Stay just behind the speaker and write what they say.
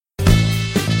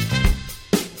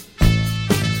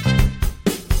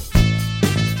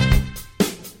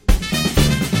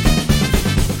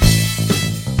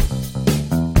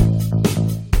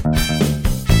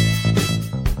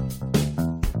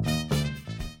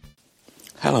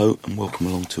Hello and welcome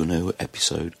along to a new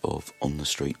episode of On the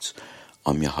Streets.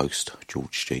 I'm your host,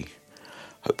 George G.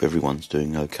 Hope everyone's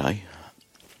doing okay.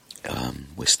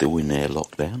 We're still in their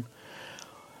lockdown,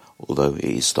 although it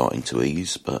is starting to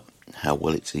ease, but how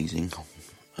well it's easing,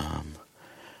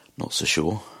 not so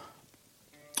sure.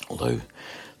 Although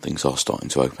things are starting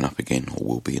to open up again, or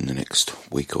will be in the next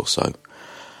week or so.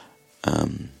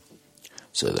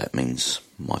 So that means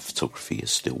my photography has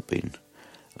still been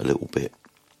a little bit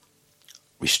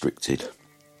restricted.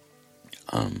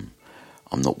 I'm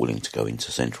not willing to go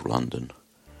into central London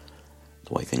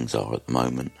the way things are at the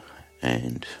moment,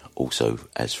 and also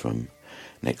as from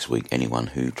next week anyone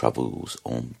who travels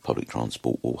on public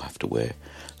transport will have to wear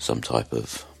some type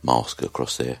of mask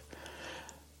across their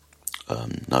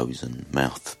nose and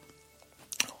mouth,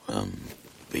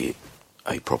 be it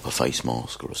a proper face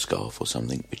mask or a scarf or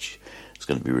something, which is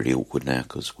going to be really awkward now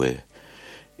because we're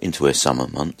into our summer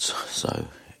months, so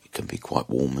it can be quite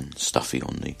warm and stuffy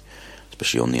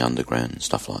especially on the underground and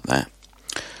stuff like that.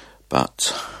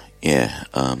 But yeah,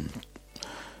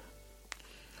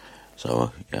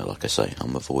 like I say,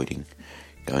 I'm avoiding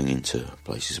going into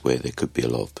places where there could be a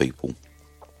lot of people.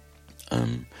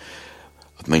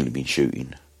 I've mainly been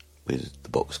shooting with the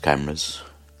box cameras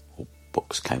or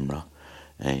box camera,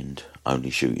 and only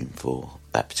shooting for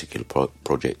that particular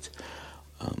project.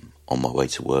 On my way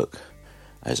to work,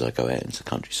 as I go out into the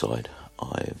countryside,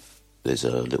 there's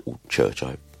a little church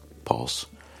I pass,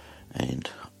 and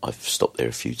I've stopped there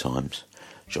a few times,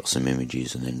 shot some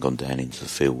images, and then gone down into the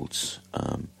fields,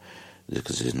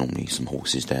 because there's normally some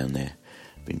horses down there.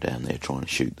 Been down there trying to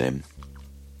shoot them,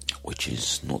 which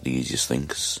is not the easiest thing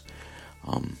because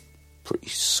I'm pretty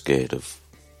scared of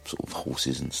sort of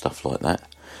horses and stuff like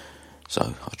that. So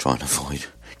I try and avoid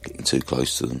getting too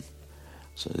close to them.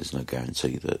 So there's no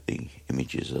guarantee that the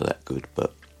images are that good,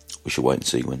 but we shall wait and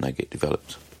see when they get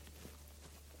developed.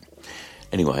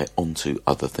 Anyway, on to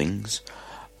other things.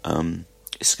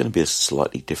 It's going to be a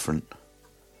slightly different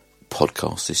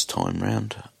podcast this time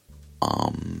round.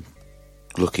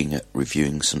 Looking at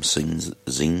reviewing some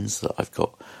zines that I've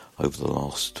got over the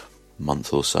last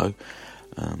month or so.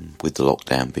 With the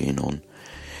lockdown being on,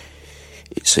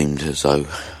 it seemed as though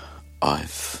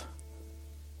I've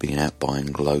been out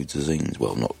buying loads of zines.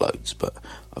 Well, not loads, but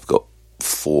I've got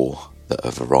 4 that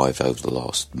have arrived over the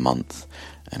last month,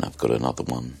 and I've got another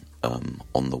one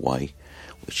on the way,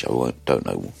 which I don't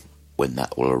know when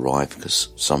that will arrive, because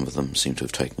some of them seem to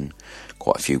have taken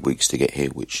quite a few weeks to get here,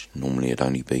 which normally it'd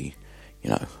only be,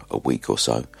 a week or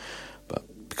so, but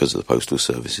because of the postal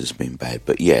service has been bad.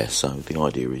 But yeah, so the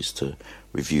idea is to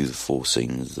review the 4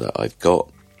 zines that I've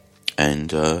got, and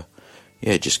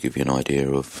just give you an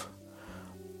idea of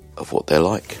what they're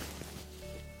like.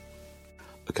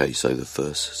 Okay, so the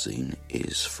first zine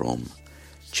is from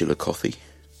Chillicothe,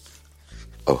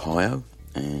 Ohio,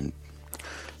 and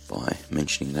by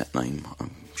mentioning that name,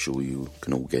 I'm sure you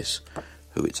can all guess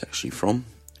who it's actually from,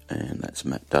 and that's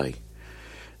Matt Day.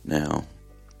 Now,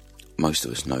 most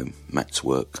of us know Matt's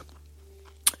work,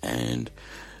 and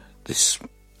this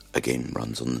again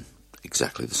runs on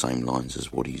exactly the same lines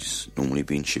as what he's normally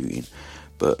been shooting,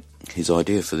 but his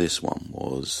idea for this one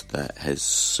was that as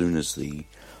soon as the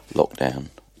lockdown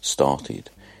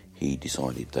started, he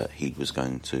decided that he was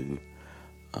going to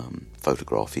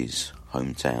photograph his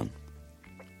hometown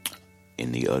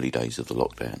in the early days of the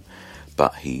lockdown,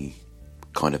 but he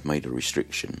kind of made a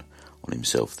restriction on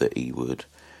himself that he would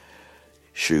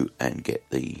shoot and get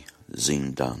the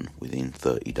zine done within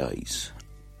 30 days.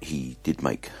 He did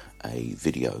make a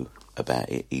video about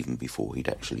it even before he'd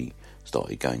actually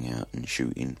started going out and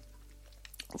shooting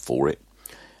for it,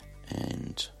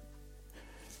 and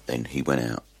then he went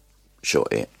out,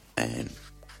 shot it, and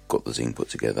got the zine put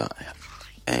together.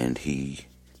 And if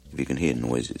you can hear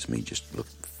noise, it's me just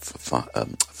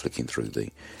flicking through the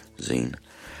zine.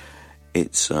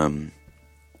 It's so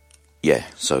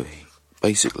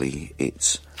basically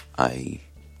it's a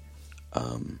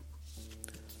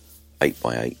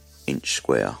 8x8 inch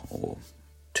square or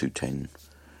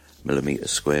 210mm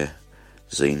square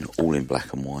zine, all in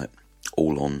black and white,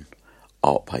 all on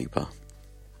art paper,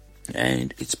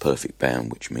 and it's perfect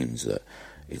bound, which means that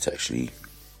it's actually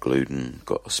glued and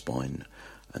got a spine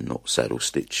and not saddle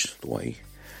stitched the way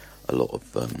a lot of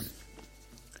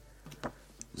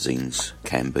zines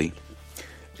can be.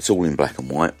 It's all in black and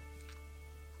white,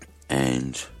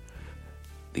 and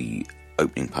the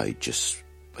opening page just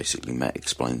basically Matt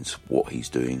explains what he's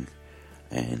doing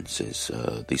and says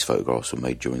these photographs were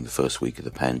made during the first week of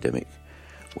the pandemic,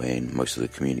 when most of the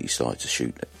community started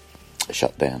to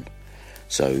shut down.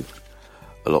 So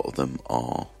a lot of them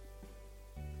are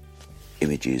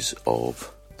images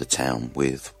of the town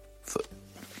with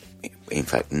in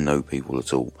fact, no people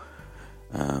at all.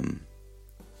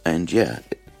 And yeah,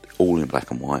 all in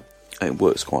black and white. It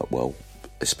works quite well,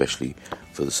 especially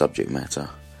for the subject matter,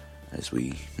 as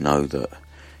we know that,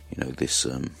 this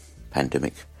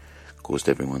pandemic caused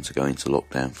everyone to go into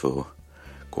lockdown for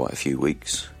quite a few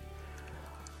weeks.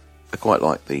 I quite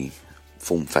like the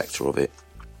form factor of it.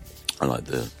 I like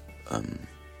the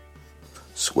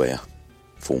square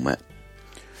format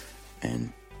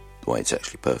and the way it's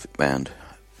actually perfect bound.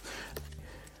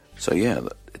 So yeah,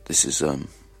 this is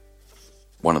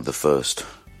one of the first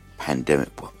pandemic,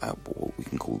 what we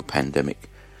can call the pandemic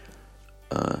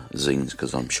zines,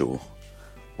 because I'm sure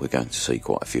we're going to see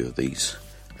quite a few of these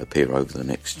appear over the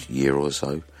next year or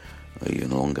so, or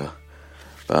even longer.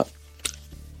 But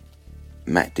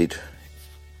Matt did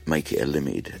make it a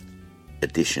limited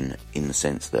edition in the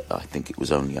sense that I think it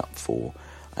was only up for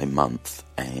a month,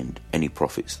 and any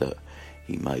profits that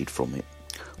he made from it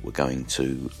were going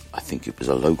to, I think it was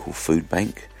a local food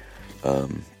bank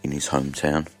in his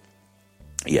hometown.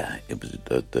 Yeah, it was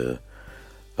the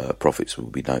profits will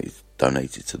be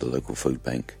donated to the local food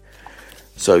bank.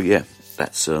 So yeah,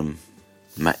 that's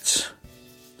Matt's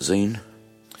zine.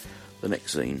 The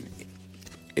next zine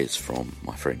is from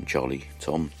my friend Charlie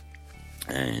Tom,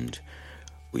 and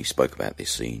we spoke about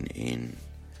this zine in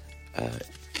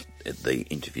the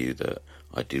interview that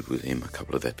I did with him a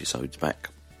couple of episodes back,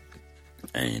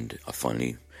 and I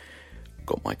finally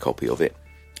got my copy of it.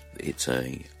 It's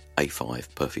a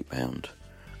A5 perfect bound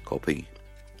copy,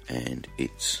 and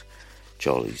it's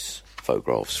Charlie's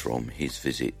photographs from his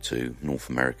visit to North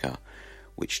America,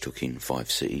 which took in 5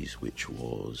 cities, which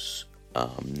was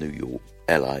New York,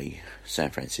 LA, San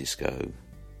Francisco,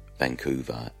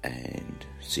 Vancouver and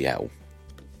Seattle.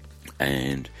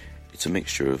 And it's a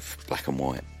mixture of black and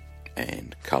white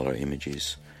and colour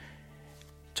images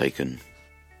taken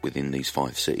within these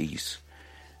 5 cities,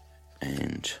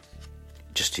 and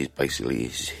just basically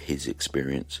his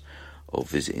experience of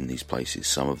visiting these places.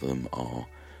 Some of them are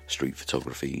street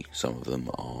photography, some of them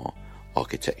are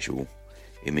architectural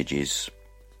images,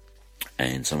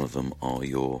 and some of them are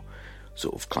your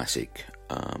sort of classic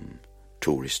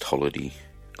tourist holiday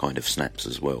kind of snaps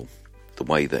as well. The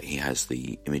way that he has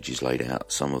the images laid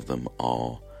out, some of them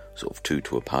are sort of 2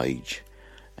 to a page,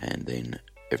 and then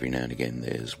every now and again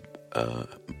there's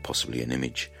possibly an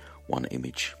image, 1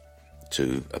 image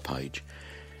to a page,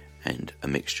 and a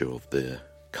mixture of the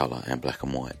colour and black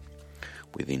and white.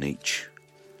 Within each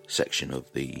section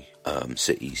of the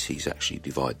cities, he's actually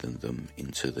divided them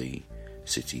into the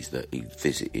cities that he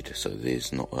visited, so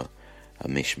there's not a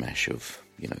mishmash of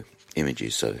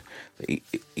images. So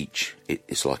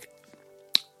it's like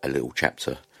a little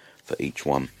chapter for each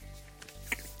one.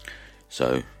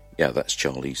 So yeah, that's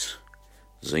Charlie's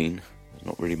zine. There's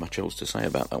not really much else to say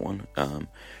about that one.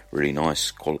 Really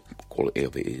nice. Quality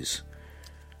of it is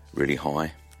really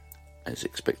high, as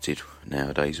expected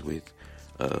nowadays with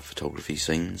photography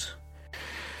scenes.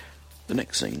 The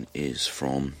next scene is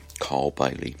from Carl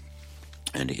Bailey,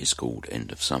 and it is called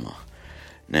End of Summer.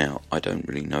 Now, I don't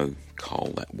really know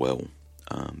Carl that well,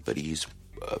 but he is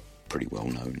pretty well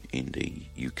known in the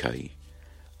UK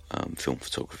film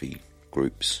photography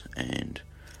groups and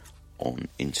on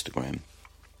Instagram.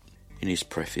 In his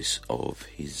preface of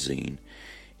his zine,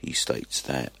 he states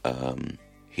that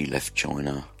he left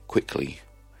China quickly,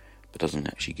 but doesn't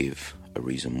actually give a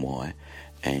reason why,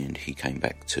 and he came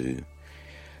back to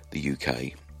the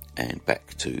UK and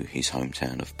back to his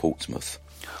hometown of Portsmouth,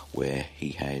 where he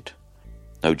had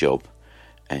no job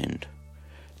and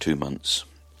 2 months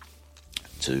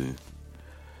to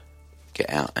get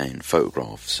out and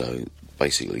photograph. So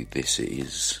basically this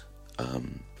is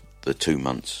the 2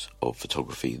 months of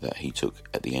photography that he took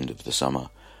at the end of the summer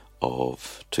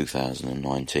of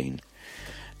 2019,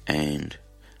 and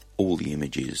all the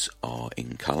images are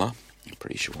in colour. I'm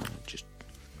pretty sure, I'll just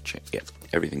check, yeah,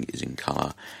 everything is in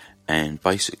colour, and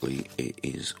basically it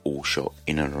is all shot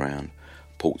in and around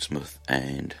Portsmouth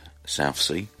and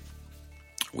Southsea,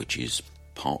 which is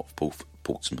part of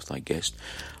Portsmouth, I guess.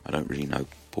 I don't really know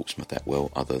Portsmouth that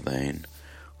well, other than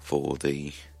for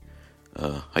the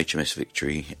HMS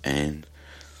Victory and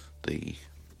the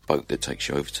boat that takes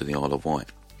you over to the Isle of Wight.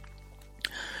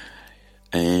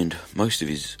 And most of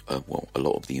his, a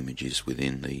lot of the images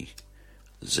within the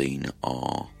zine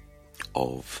are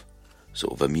of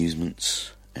sort of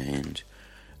amusements and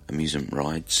amusement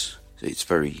rides. It's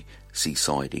very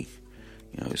seasidey,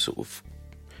 sort of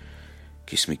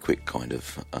kiss me quick kind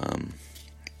of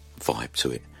vibe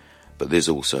to it. But there's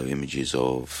also images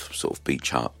of sort of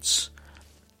beach huts,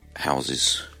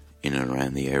 houses in and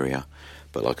around the area.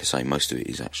 But like I say, most of it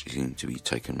is actually going to be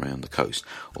taken around the coast.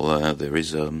 Although there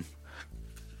is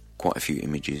quite a few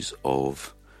images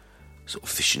of sort of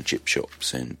fish and chip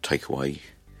shops and takeaway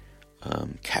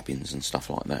cabins and stuff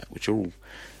like that, which are all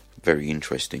very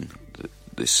interesting.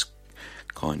 This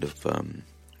kind of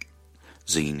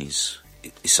zine is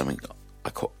something I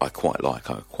quite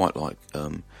like. I quite like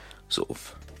sort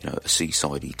of, a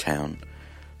seasidey town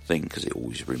thing, because it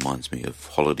always reminds me of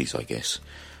holidays, I guess,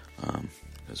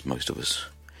 as most of us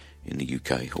in the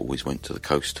UK always went to the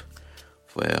coast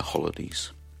for our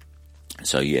holidays.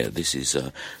 So yeah, this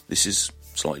is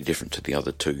slightly different to the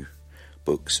other two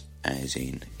books, as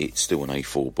in it's still an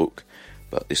A4 book,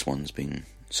 but this one's been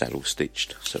saddle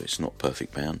stitched, so it's not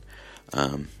perfect bound.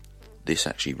 This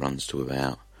actually runs to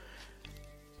about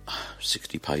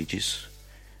 60 pages,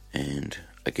 and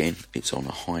again, it's on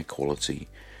a high quality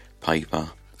paper,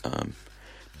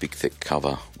 big thick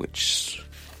cover, which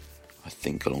I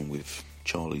think, along with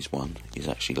Charlie's one, is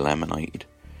actually laminated.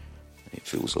 It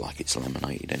feels like it's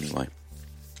laminated anyway.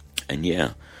 And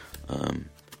yeah,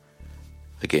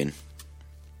 again,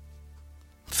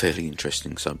 fairly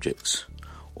interesting subjects,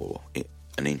 or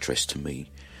an interest to me,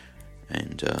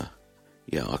 and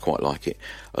yeah, I quite like it.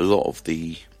 A lot of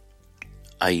the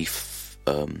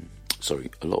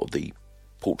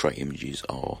portrait images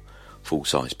are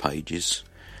full-size pages,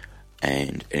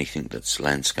 and anything that's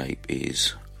landscape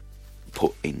is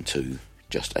put into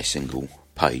just a single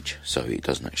page, so it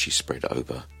doesn't actually spread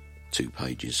over 2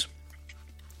 pages,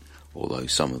 although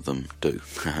some of them do.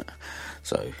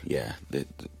 So yeah,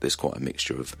 there's quite a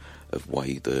mixture of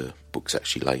way the book's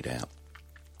actually laid out.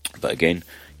 But again,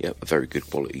 yeah, a very good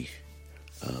quality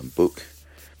book.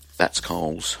 That's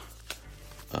Carl's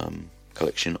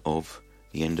collection of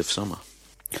The End of Summer.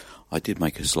 I did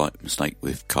make a slight mistake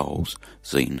with Carl's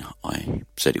zine. I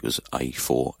said it was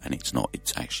A4, and it's not,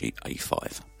 it's actually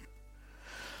A5.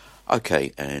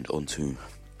 Okay, and on to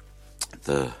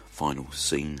the final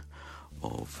scene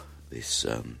of this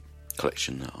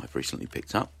collection that I've recently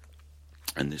picked up,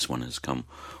 and this one has come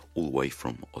all the way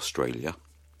from Australia,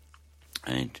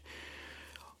 and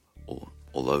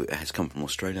although it has come from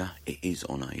Australia, it is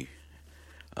on a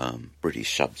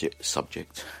British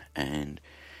subject, and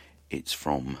it's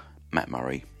from Matt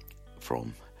Murray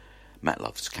from Matt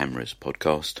Loves Cameras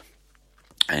podcast,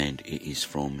 and it is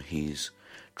from his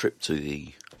trip to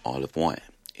the Isle of Wight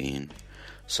in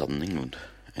southern England,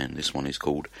 and this one is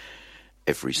called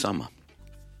Every Summer.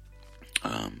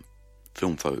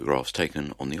 Film photographs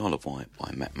taken on the Isle of Wight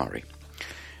by Matt Murray.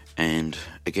 And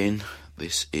again,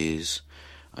 this is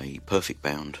a perfect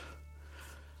bound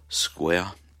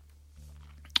square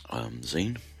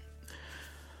zine.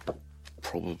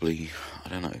 Probably, I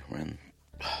don't know, around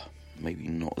maybe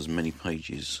not as many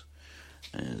pages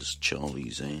as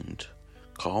Charlie's and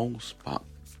Carl's, but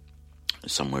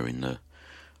somewhere in the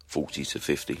 40 to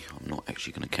 50. I'm not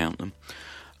actually going to count them.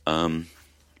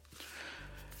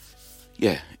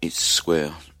 Yeah, it's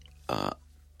square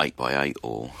 8x8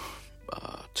 or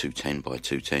 210 by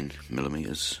 210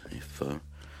 millimeters, if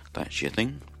that's your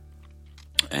thing.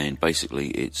 And basically,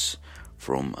 it's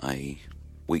from a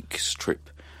week's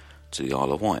trip to the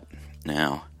Isle of Wight.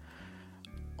 Now,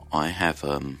 I have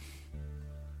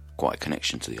quite a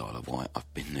connection to the Isle of Wight.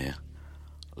 I've been there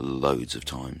loads of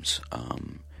times.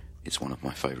 It's one of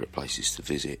my favourite places to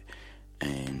visit,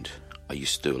 and I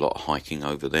used to do a lot of hiking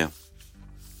over there.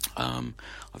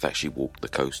 I've actually walked the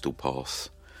coastal path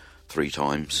 3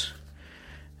 times,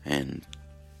 and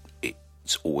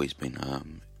it's always been,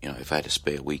 if I had a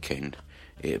spare weekend,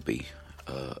 it'd be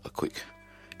a quick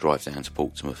drive down to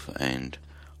Portsmouth and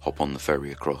hop on the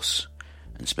ferry across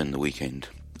and spend the weekend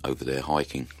over there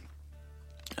hiking.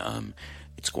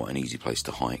 It's quite an easy place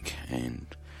to hike, and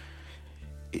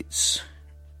it's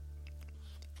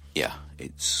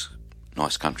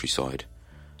nice countryside,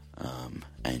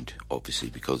 and obviously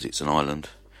because it's an island,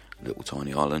 a little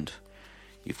tiny island,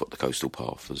 you've got the coastal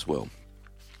path as well.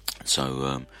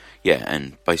 So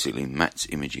and basically Matt's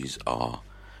images are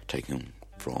taken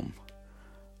from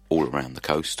all around the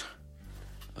coast,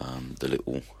 the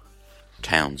little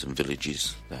towns and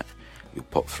villages that you'll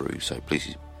pop through, so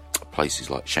places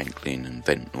like Shanklin and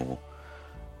Ventnor,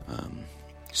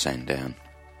 Sandown,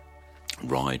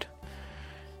 Ryde.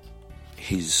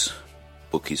 His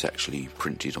book is actually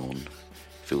printed on,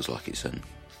 feels like it's a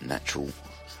natural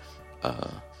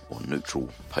or neutral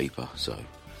paper, so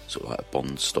sort of like a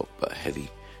bond stock, but a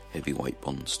heavyweight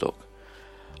bond stock.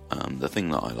 The thing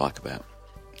that I like about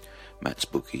Matt's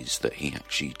book is that he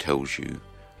actually tells you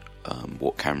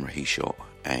what camera he shot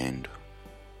and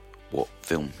what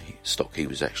film stock he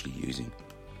was actually using.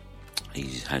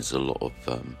 He has a lot of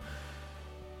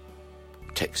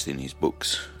text in his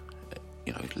books,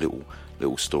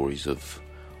 little stories of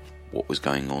what was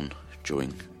going on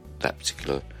during that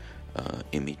particular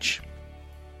image,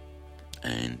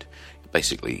 and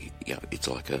basically, it's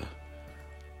like a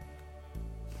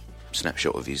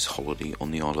snapshot of his holiday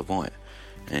on the Isle of Wight.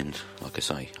 And like I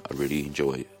say, I really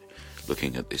enjoy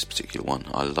looking at this particular one.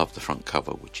 I love the front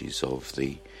cover, which is of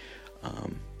the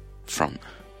front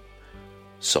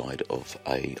side of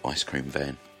a ice cream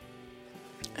van.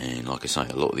 And like I say,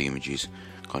 a lot of the images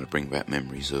kind of bring back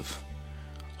memories of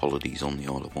holidays on the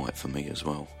Isle of Wight for me as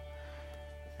well.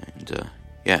 And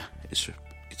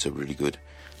it's a really good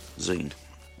zine.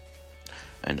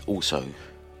 And also,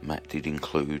 Matt did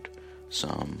include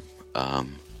some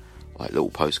like little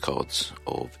postcards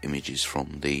of images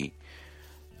from the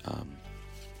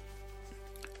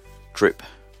trip.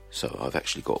 So I've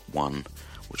actually got one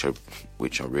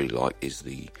which I really like, is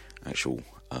the actual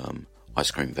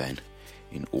ice cream van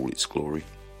in all its glory.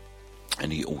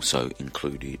 And he also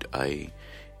included a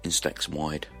Instax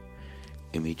wide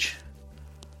image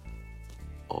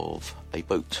of a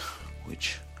boat,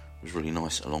 which was really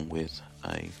nice, along with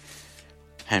a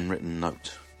handwritten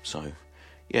note. So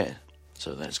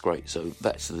that's great. So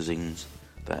that's the zines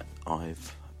that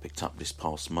I've picked up this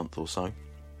past month or so.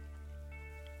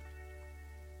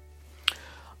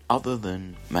 Other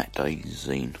than Matt Day's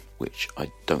zine, which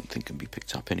I don't think can be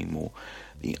picked up anymore,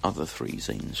 the other three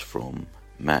zines from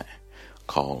Matt,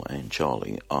 Carl and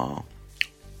Charlie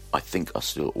I think are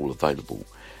still all available,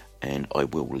 and I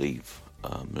will leave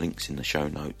links in the show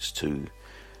notes to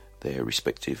their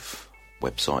respective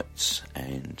websites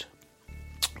and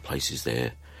places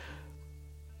their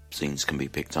zines can be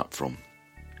picked up from.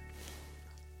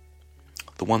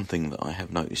 The one thing that I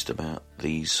have noticed about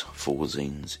these four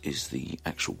zines is the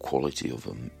actual quality of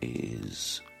them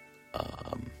is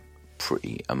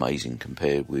pretty amazing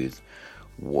compared with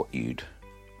what you'd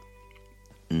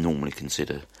normally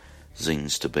consider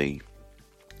zines to be.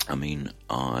 I mean,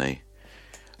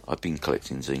 I've been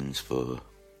collecting zines for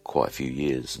quite a few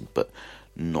years, but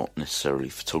not necessarily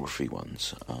photography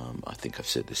ones. I think I've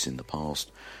said this in the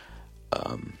past.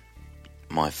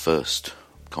 My first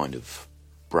kind of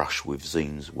brush with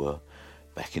zines were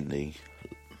back in the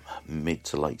mid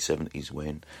to late 70s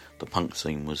when the punk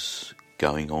scene was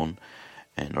going on,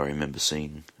 and I remember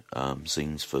seeing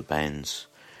zines for bands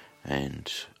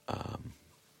and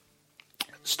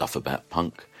stuff about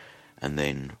punk. And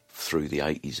then through the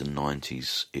 80s and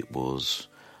 90s it was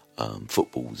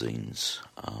football zines,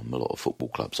 a lot of football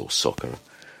clubs, or soccer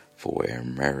for our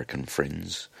American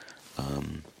friends.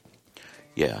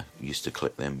 I used to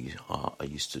collect them. I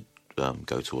used to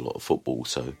go to a lot of football,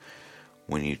 so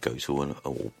when you'd go to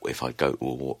if I'd go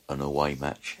to an away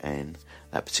match and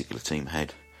that particular team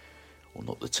had, or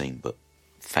not the team, but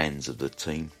fans of the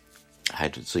team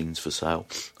had zines for sale,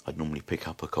 I'd normally pick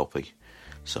up a copy.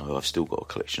 So I've still got a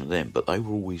collection of them, but they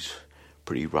were always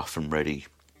pretty rough and ready,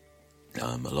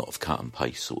 a lot of cut and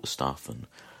paste sort of stuff and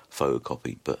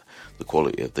photocopied, but the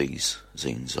quality of these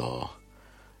zines are,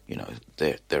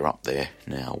 they're up there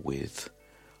now with,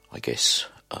 I guess,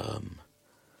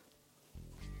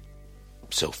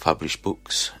 self-published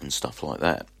books and stuff like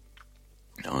that.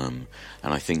 And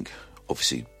I think,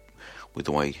 obviously, with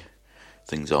the way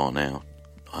things are now,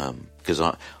 because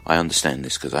I understand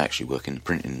this because I actually work in the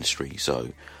print industry, so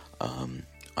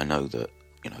I know that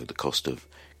the cost of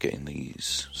getting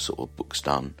these sort of books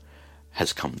done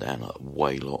has come down a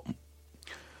way lot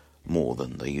more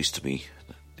than they used to be.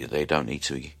 They don't need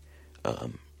to be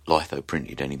litho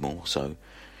printed anymore, so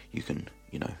you can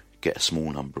get a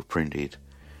small number printed,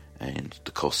 and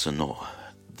the costs are not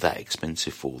that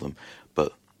expensive for them,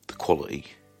 but the quality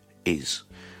is,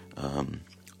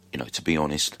 to be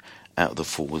honest, out of the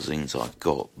four zines I've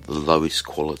got, the lowest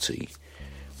quality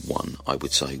one I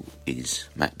would say is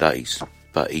Matt Day's,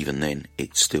 but even then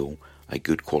it's still a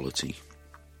good quality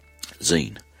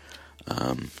zine,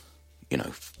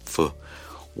 for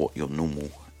what your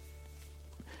normal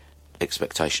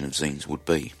expectation of zines would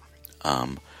be.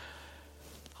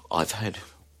 I've had,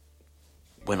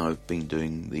 when I've been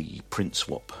doing the print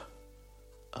swap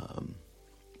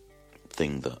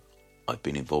thing that I've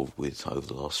been involved with over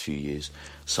the last few years,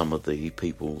 some of the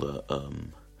people that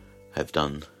have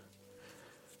done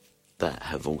that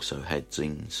have also had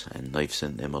zines, and they've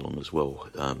sent them along as well.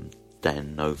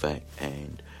 Dan Novak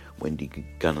and Wendy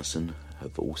Gunnison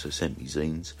have also sent me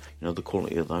zines. The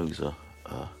quality of those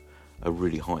are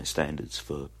really high standards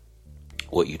for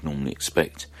what you'd normally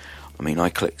expect. I mean, I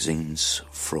collect zines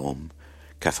from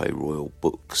Cafe Royal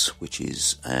Books, which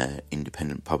is an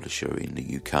independent publisher in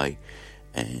the UK,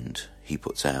 and he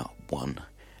puts out one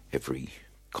every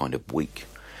kind of week.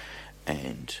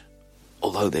 And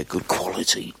although they're good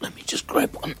quality, let me just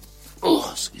grab one.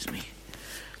 Oh, excuse me.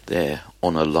 They're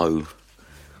on a low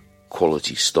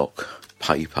quality stock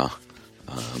paper.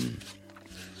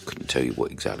 Couldn't tell you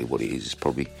exactly what it is. It's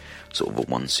probably sort of a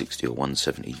 160 or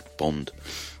 170 bond,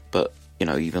 but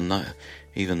even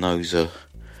those are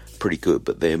pretty good,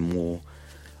 but they're more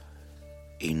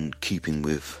in keeping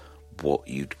with what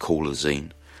you'd call a zine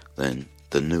than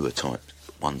the newer type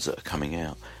ones that are coming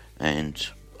out. And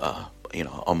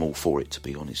I'm all for it, to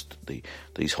be honest.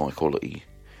 These high quality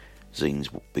zines,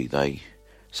 be they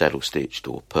saddle stitched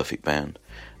or perfect bound,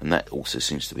 and that also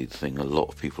seems to be the thing. A lot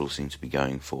of people seem to be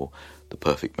going for the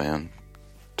perfect bound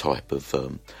type of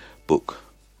book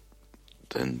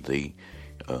than the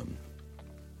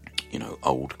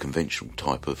old conventional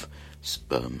type of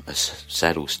a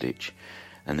saddle stitch.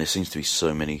 And there seems to be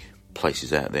so many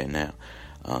places out there now.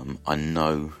 I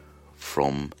know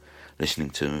from listening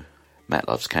to Matt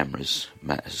Loves Cameras,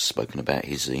 Matt has spoken about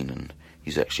his zine, and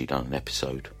he's actually done an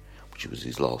episode, which was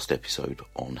his last episode,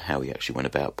 on how he actually went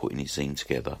about putting his zine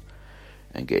together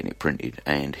and getting it printed.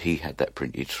 And he had that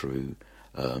printed through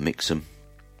Mixam.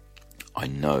 I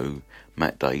know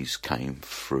Matt Day's came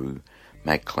through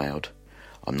MagCloud.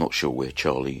 I'm not sure where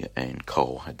Charlie and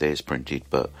Carl had theirs printed,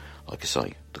 but like I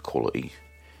say, the quality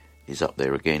is up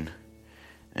there again.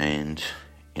 And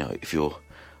if you're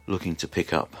looking to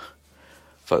pick up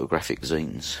photographic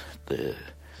zines, the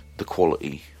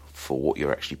quality for what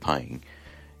you're actually paying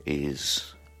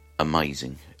is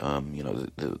amazing.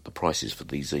 The prices for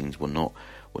these zines were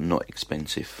not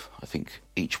expensive. I think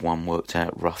each one worked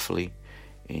out roughly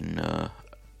in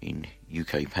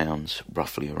UK pounds,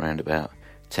 roughly around about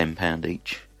 £10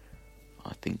 each.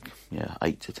 I think,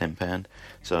 £8 to £10.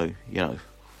 So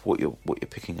what you're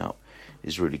picking up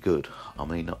is really good. I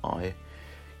mean, I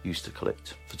used to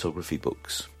collect photography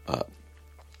books, but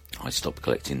I stopped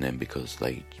collecting them because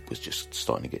they was just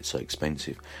starting to get so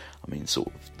expensive. I mean, sort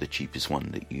of the cheapest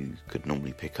one that you could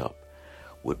normally pick up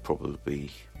would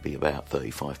probably be about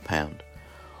 £35.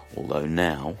 Although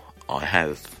now I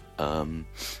have, over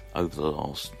the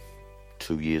last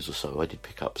 2 years or so, I did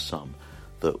pick up some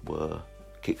that were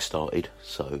kickstarted.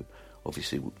 So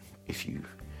obviously, if you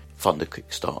fund a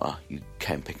Kickstarter, you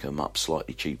can pick them up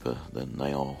slightly cheaper than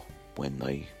they are when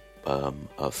they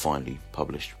are finally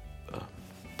published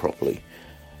properly.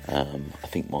 I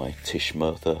think my Tish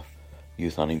Merthyr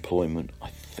Youth Unemployment, I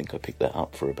think I picked that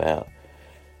up for about,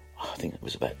 I think it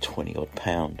was about £20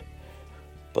 odd,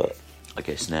 but I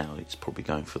guess now it's probably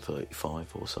going for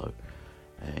 35 or so.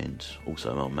 And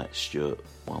also my Matt Stewart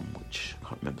one, which I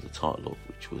can't remember the title of,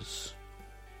 which was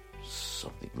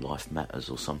something Life Matters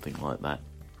or something like that.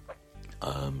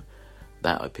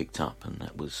 That I picked up, and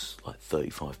that was like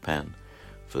 £35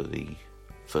 for the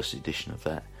first edition of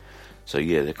that. So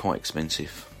yeah, they're quite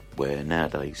expensive, where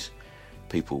nowadays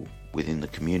people within the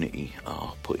community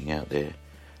are putting out their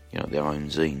own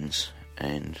zines,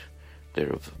 and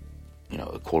they're of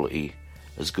a quality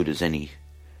as good as any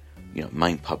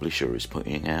main publisher is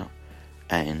putting out,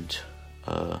 and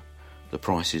the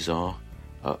prices are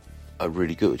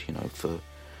really good. For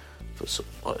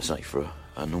like I say, for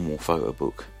a normal photo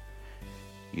book,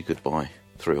 you could buy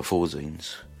 3 or 4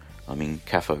 zines. I mean,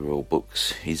 Cafe Royal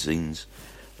Books, his zines,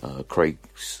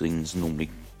 Craig's zines normally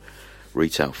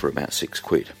retail for about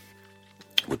 £6,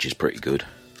 which is pretty good.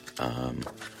 And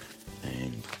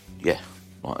yeah,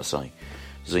 like I say,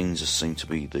 zines seem to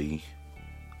be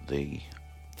the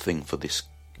thing for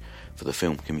the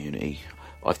film community.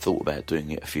 I've thought about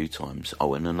doing it a few times.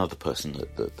 Oh, and another person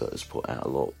that has put out a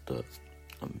lot that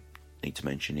I need to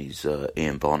mention is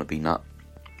Ian Barnaby Nutt,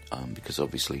 because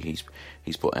obviously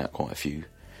he's put out quite a few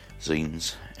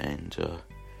zines, and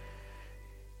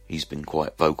he's been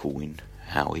quite vocal in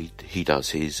how he does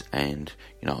his, and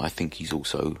I think he's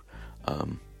also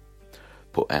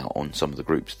put out on some of the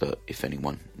groups that if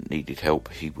anyone needed help,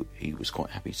 he was quite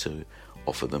happy to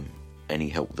offer them any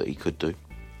help that he could do.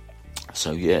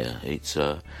 So yeah, it's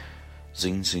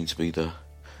zines seem to be the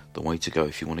way to go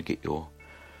if you want to get your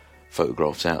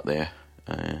photographs out there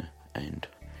and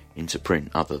into print,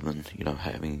 other than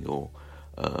having your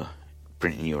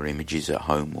printing your images at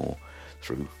home or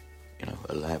through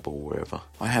a lab or wherever.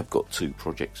 I have got 2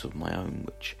 projects of my own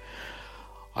which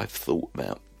I've thought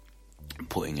about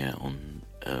putting out on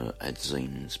as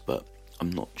zines, but I'm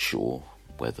not sure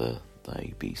whether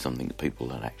they be something that people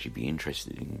would actually be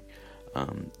interested in.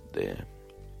 They're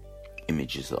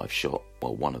images that I've shot.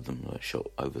 Well, one of them I shot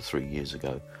over 3 years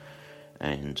ago,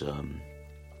 and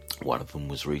one of them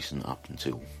was recent up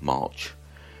until March,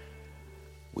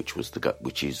 which is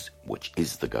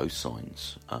the ghost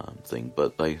signs thing.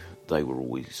 But they were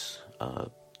always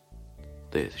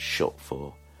they're shot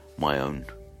for my own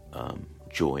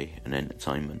joy and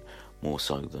entertainment, more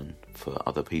so than for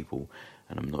other people.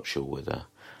 And I'm not sure whether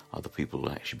other people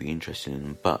will actually be interested in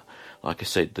them. But like I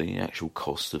said, the actual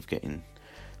cost of getting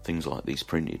things like these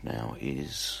printed now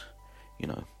is,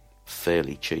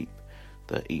 fairly cheap.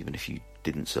 That even if you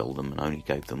didn't sell them and only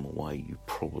gave them away, you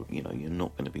probably, you're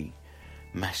not going to be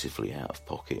massively out of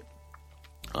pocket.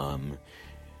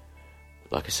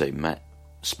 Like I say, Matt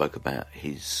spoke about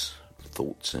his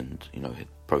thoughts and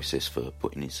process for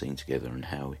putting his scene together and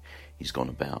how he's gone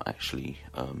about actually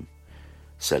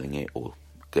selling it or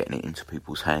getting it into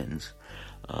people's hands.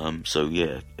 So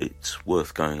yeah, it's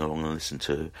worth going along and listening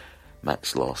to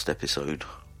Matt's last episode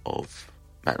of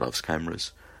Matt Loves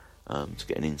Cameras to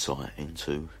get an insight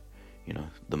into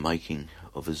the making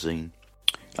of a zine.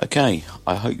 Okay,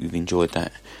 I hope you've enjoyed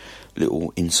that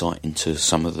little insight into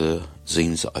some of the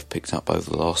zines that I've picked up over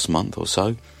the last month or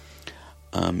so.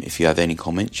 If you have any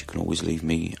comments, you can always leave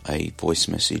me a voice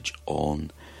message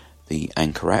on the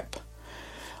Anchor app,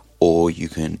 or you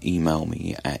can email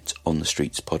me at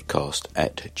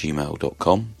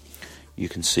onthestreetspodcast@gmail.com. You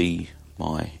can see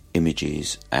my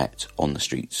images at On the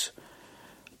Streets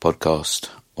Podcast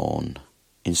on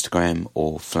Instagram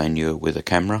or Flaneur with a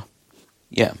camera.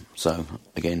 Yeah, so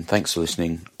again, thanks for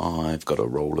listening. I've got a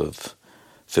roll of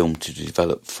film to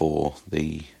develop for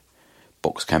the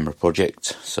box camera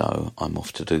project, so I'm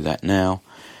off to do that now,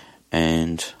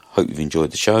 and hope you've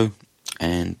enjoyed the show,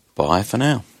 and bye for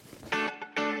now.